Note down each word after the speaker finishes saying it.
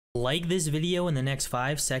Like this video in the next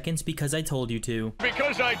 5 seconds because I told you to.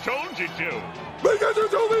 Because I told you to. Because you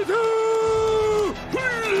told me to!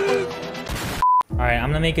 Alright, I'm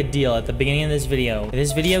gonna make a deal at the beginning of this video. If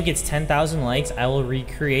this video gets 10,000 likes, I will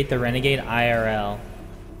recreate the Renegade IRL.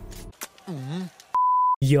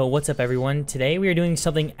 Yo, what's up everyone? Today we are doing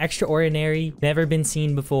something extraordinary, never been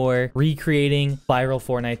seen before, recreating viral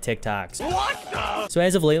Fortnite TikToks. What the? So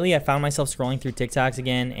as of lately, I found myself scrolling through TikToks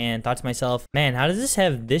again and thought to myself, man, how does this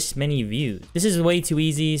have this many views? This is way too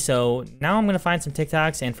easy, so now I'm gonna find some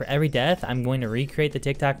TikToks, and for every death, I'm going to recreate the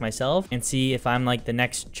TikTok myself and see if I'm like the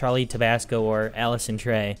next Charlie Tabasco or Allison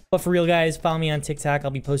Trey. But for real guys, follow me on TikTok.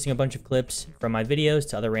 I'll be posting a bunch of clips from my videos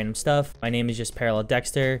to other random stuff. My name is just Parallel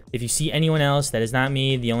Dexter. If you see anyone else that is not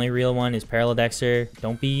me, the only real one is Parallel Dexter.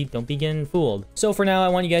 Don't be getting fooled. So for now, I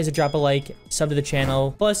want you guys to drop a like, sub to the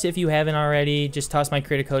channel. Plus, if you haven't already, just toss my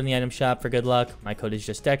creator code in the item shop for good luck. My code is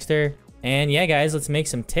just Dexter. And yeah, guys, let's make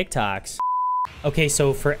some TikToks. Okay,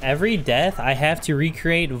 so for every death, I have to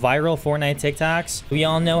recreate viral Fortnite TikToks. We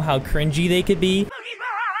all know how cringy they could be.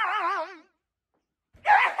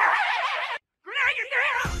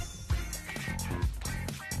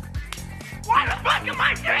 Why the fuck am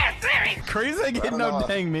I dancing? Crazy getting no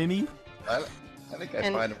dang mini. I think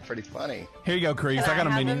I find it pretty funny. Here you go, Crease. I got a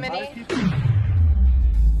mini. mini.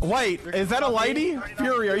 Wait, is that a lady?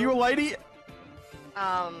 Fury, are you a lady?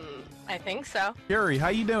 I think so. Fury, how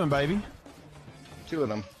you doing, baby? Two of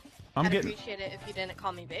them. I'm I'd getting. appreciate it if you didn't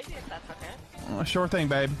call me baby, if that's okay. Sure thing,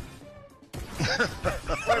 babe.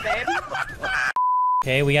 Or babe.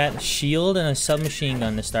 Okay, we got a shield and a submachine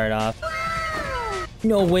gun to start off.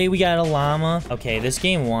 No way, we got a llama. Okay, this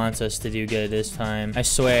game wants us to do good this time. I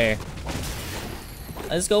swear.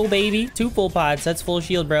 Let's go, baby. 2 full pots. That's full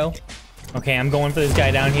shield, bro. Okay, I'm going for this guy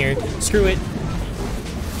down here. Screw it.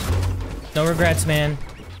 No regrets, man.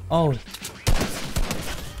 Oh.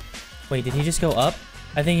 Wait, did he just go up?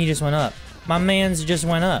 I think he just went up. My man's just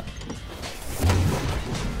went up.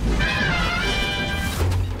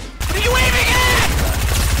 What are you aiming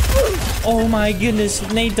at? Oh my goodness,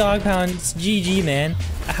 Nate Dog Pound, it's GG, man.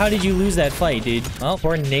 How did you lose that fight, dude? Well,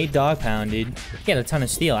 poor Nate Dog Pound, dude. He had a ton of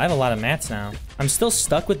steel. I have a lot of mats now. I'm still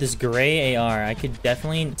stuck with this gray AR. I could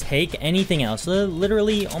definitely take anything else.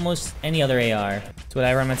 Literally almost any other AR. So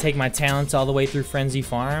whatever, I'm gonna take my talents all the way through Frenzy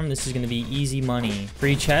Farm. This is gonna be easy money.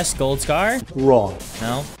 Free chest, gold scar? Wrong.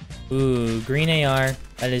 No. Ooh, green AR.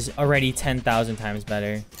 That is already 10,000 times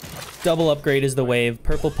better. Double upgrade is the wave.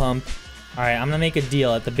 Purple pump. Alright, I'm gonna make a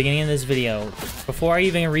deal at the beginning of this video. Before I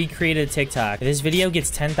even recreate a TikTok, if this video gets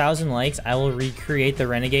 10,000 likes, I will recreate the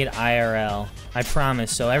Renegade IRL. I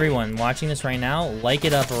promise. So everyone watching this right now, like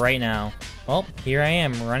it up right now. Well, here I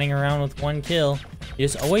am, running around with 1 kill. You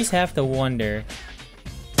just always have to wonder.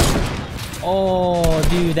 Oh,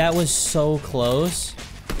 dude, that was so close.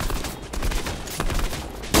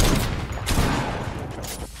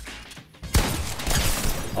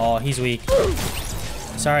 Oh, he's weak.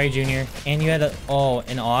 Sorry, Junior. And you had an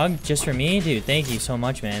AUG just for me? Dude, thank you so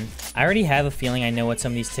much, man. I already have a feeling I know what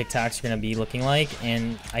some of these TikToks are going to be looking like,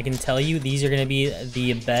 and I can tell you these are going to be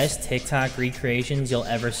the best TikTok recreations you'll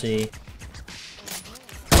ever see.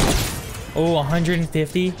 Oh,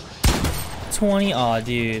 150? 20? Oh,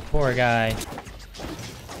 dude, poor guy.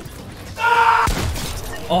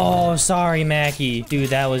 Oh, sorry, Mackie. Dude,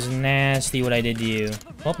 that was nasty what I did to you.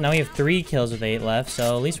 Well, now we have 3 kills with 8 left,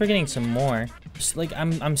 so at least we're getting some more. Just like,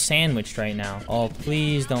 I'm sandwiched right now. Oh,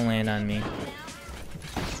 please don't land on me.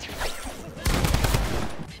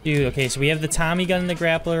 Dude, okay, so we have the Tommy gun and the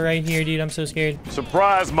grappler right here, dude. I'm so scared.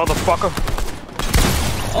 Surprise, motherfucker.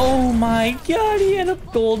 Oh my god, he had a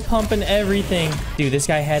gold pump and everything. Dude, this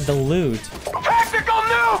guy had the loot. Tactical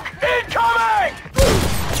nuke incoming!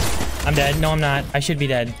 I'm dead. No, I'm not. I should be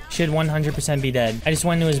dead. Should 100% be dead. I just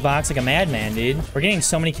went into his box like a madman, dude. We're getting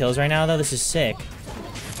so many kills right now, though. This is sick.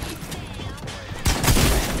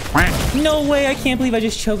 No way. I can't believe I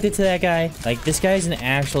just choked it to that guy. Like, this guy's an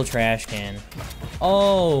actual trash can.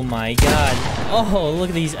 Oh, my God. Oh, look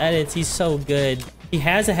at these edits. He's so good. He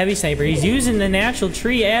has a heavy sniper. He's using the natural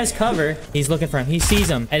tree as cover. He's looking for him. He sees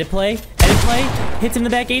him. Edit play. Edit play. Hits him in the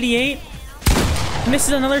back. 88.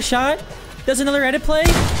 Misses another shot. Does another edit play.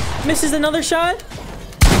 Misses another shot.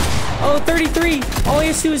 Oh, 33. All he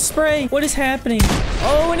has to do is spray. What is happening?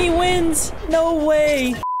 Oh, and he wins. No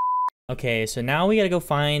way. Okay, so now we gotta go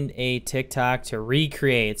find a TikTok to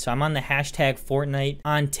recreate. So I'm on the hashtag Fortnite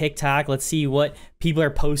on TikTok. Let's see what people are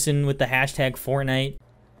posting with the hashtag Fortnite.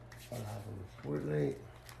 Fortnite.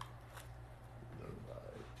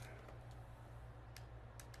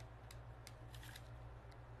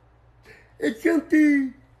 It's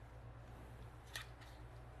empty.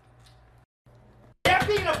 Get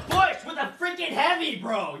being a bush with a freaking heavy,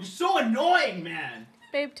 bro. You're so annoying, man.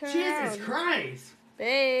 Babe, turn Jesus around. Christ.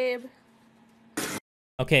 Babe.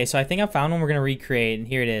 Okay, so I think I found one we're gonna recreate, and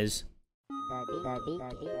here it is.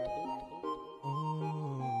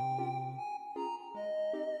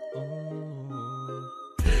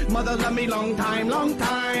 Mother love me long time, long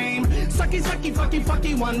time. Sucky, sucky, fucky,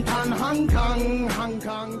 fucky, one ton, Hong Kong, Hong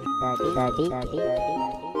Kong.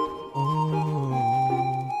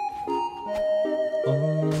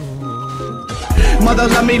 Mother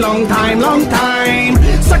love me long time, long time.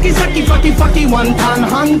 Sucky, sucky, fucky, fucky, one ton,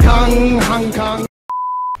 Hong Kong, Hong Kong.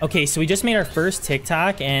 Okay, so we just made our first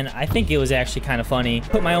TikTok, and I think it was actually kind of funny.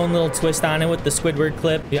 Put my own little twist on it with the Squidward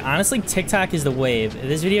clip. Dude, honestly, TikTok is the wave. If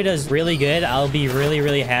this video does really good, I'll be really,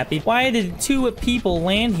 really happy. Why did 2 people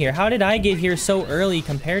land here? How did I get here so early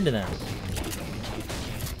compared to them?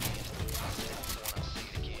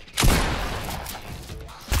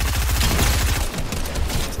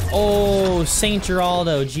 Oh, Saint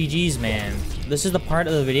Geraldo, GG's, man. This is the part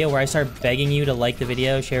of the video where I start begging you to like the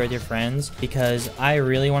video, share with your friends, because I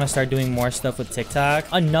really want to start doing more stuff with TikTok.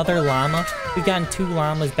 Another llama. We've gotten 2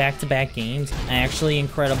 llamas back-to-back games. Actually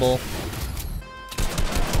incredible.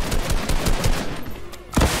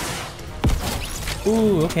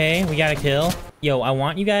 Ooh, okay, we got a kill. Yo, I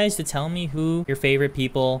want you guys to tell me who your favorite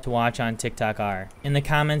people to watch on TikTok are. In the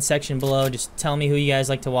comments section below, just tell me who you guys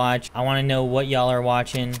like to watch. I want to know what y'all are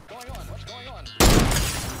watching.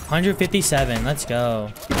 157, let's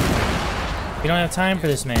go. We don't have time for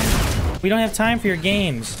this, man. We don't have time for your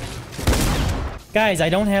games. Guys, I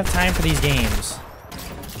don't have time for these games.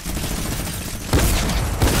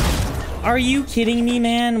 Are you kidding me,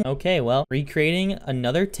 man? Okay, well, recreating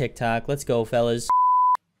another TikTok. Let's go, fellas.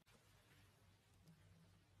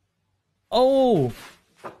 Oh!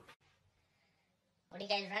 What are you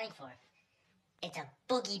guys running for? It's a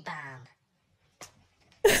boogie bomb.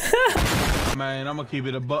 Man, I'm gonna keep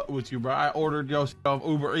it a buck with you, bro. I ordered yourself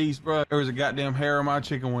Uber Eats, bro. There was a goddamn hair on my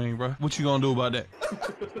chicken wing, bro. What you gonna do about that?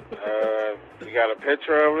 You got a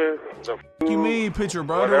picture of it? What you mean picture,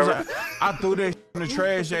 bro? I threw that in the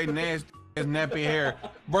trash, that nasty ass nappy hair.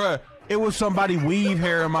 Bro, it was somebody weave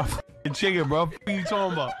hair in my chicken, bro. What are you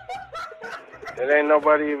talking about? It ain't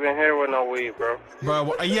nobody even here with no weave, bro. Bro,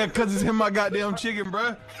 well, yeah, cause it's in my goddamn chicken,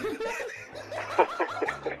 bro.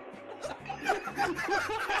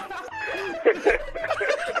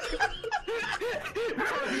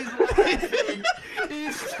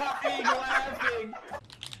 He's fucking laughing.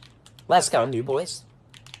 Let's go, new boys.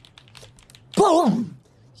 Boom!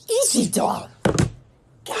 Easy, dog.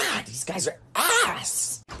 God, these guys are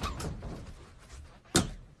ass.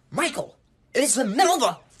 Michael, it is the middle of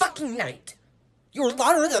the fucking night. You're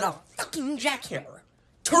louder than a fucking jackhammer.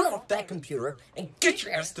 Turn off that computer and get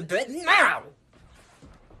your ass to bed now.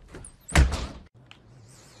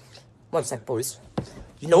 One sec, boys.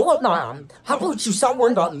 You know what, Mom? How about you stop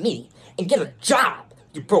worrying about me and get a job,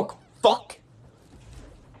 you broke fuck?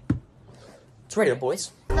 It's radio,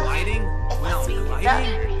 boys. Lighting? Well,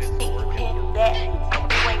 lighting? You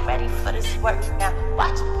ain't ready for this work now.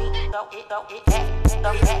 Watch me go it.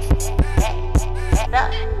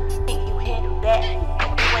 You handle that.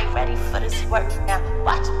 You ain't ready for this work now.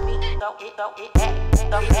 Watch me go it.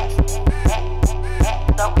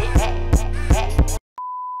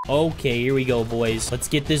 Okay, here we go, boys. Let's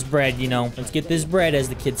get this bread, you know. Let's get this bread, as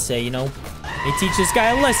the kids say, you know. They teach this guy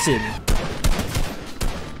a lesson.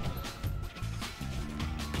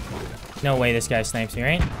 No way this guy snipes me,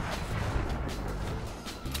 right?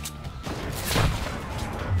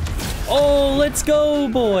 Oh, let's go,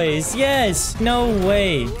 boys. Yes. No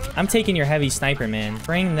way. I'm taking your heavy sniper, man.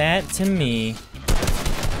 Bring that to me.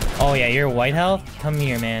 Oh, yeah, you're white health? Come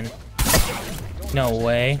here, man. No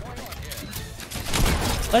way.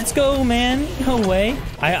 Let's go, man. No way.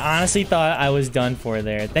 I honestly thought I was done for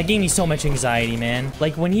there. That gave me so much anxiety, man.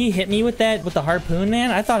 Like, when he hit me with that, with the harpoon,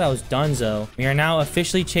 man, I thought I was donezo. We are now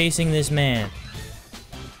officially chasing this man.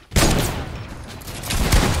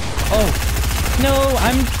 Oh. No,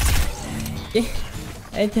 I'm...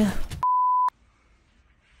 Fuck!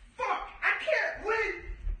 I can't win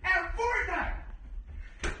at Fortnite!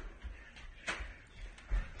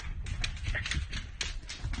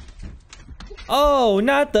 Oh,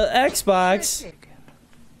 not the Xbox.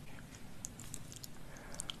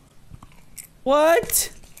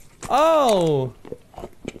 What? Oh.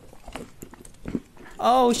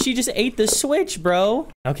 Oh, she just ate the Switch, bro.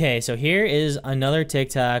 Okay, so here is another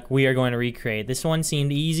TikTok we are going to recreate. This one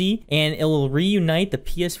seemed easy, and it will reunite the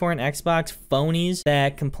PS4 and Xbox phonies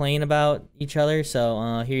that complain about each other.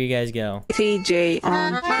 So here you guys go. TJ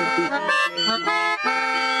on the beat.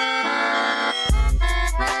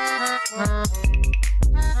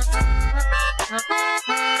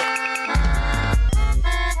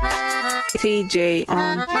 TJ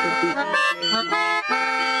on the beat.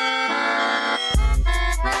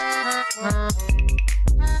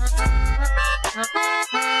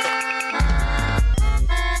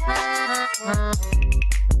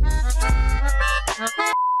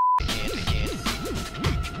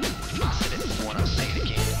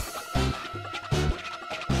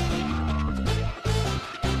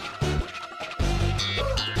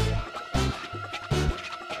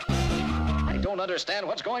 I don't understand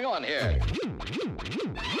what's going on here.